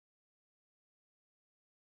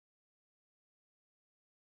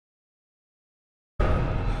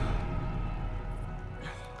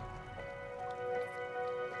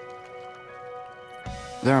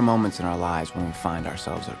There are moments in our lives when we find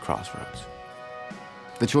ourselves at a crossroads.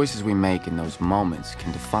 The choices we make in those moments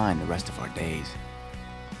can define the rest of our days.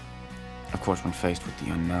 Of course, when faced with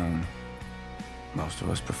the unknown, most of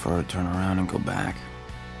us prefer to turn around and go back.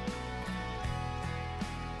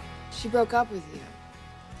 She broke up with you.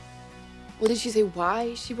 Well, did she say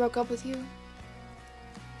why she broke up with you?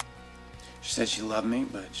 She said she loved me,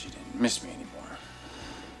 but she didn't miss me anymore.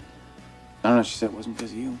 I don't know, she said it wasn't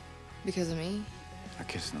because of you. Because of me? Our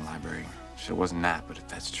kiss in the library. She said it wasn't that, but if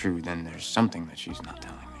that's true, then there's something that she's not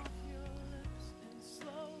telling me.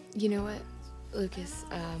 You know what, Lucas?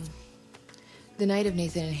 The night of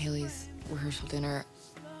Nathan and Haley's rehearsal dinner,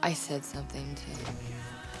 I said something to...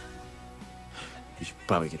 You should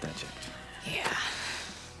probably get that checked. Yeah.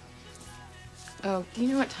 Oh, do you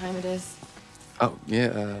know what time it is? Oh,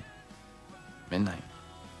 yeah, midnight.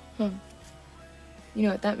 You know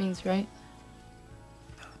what that means, right?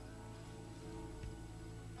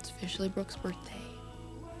 It's officially Brooke's birthday.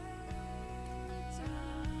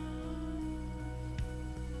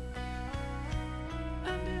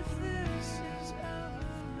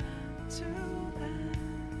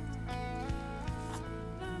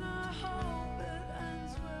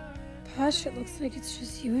 Gosh, it looks like it's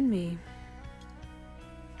just you and me.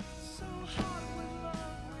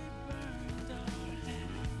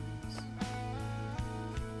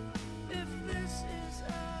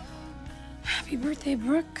 Happy birthday,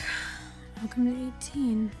 Brooke. Welcome to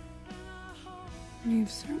 18.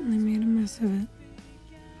 You've certainly made a mess of it.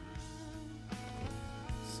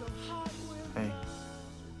 Hey.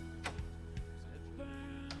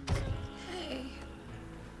 Hey.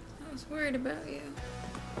 I was worried about you.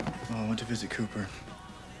 Well, I went to visit Cooper.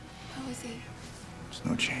 How was he? There's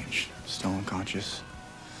no change. Still unconscious.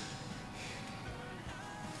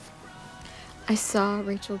 I saw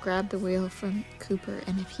Rachel grab the wheel from Cooper,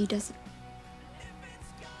 and if he doesn't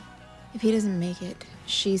make it,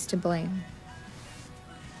 she's to blame.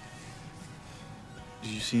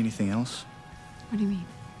 Did you see anything else? What do you mean?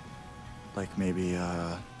 Like maybe,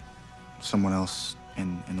 someone else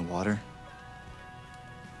in the water?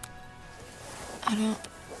 I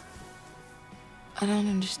don't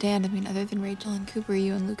understand. I mean, other than Rachel and Cooper,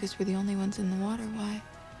 you and Lucas were the only ones in the water. Why?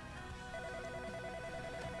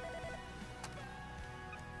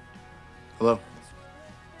 Hello?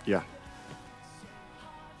 Yeah.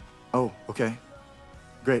 Oh, okay.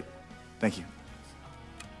 Great. Thank you.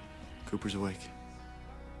 Cooper's awake.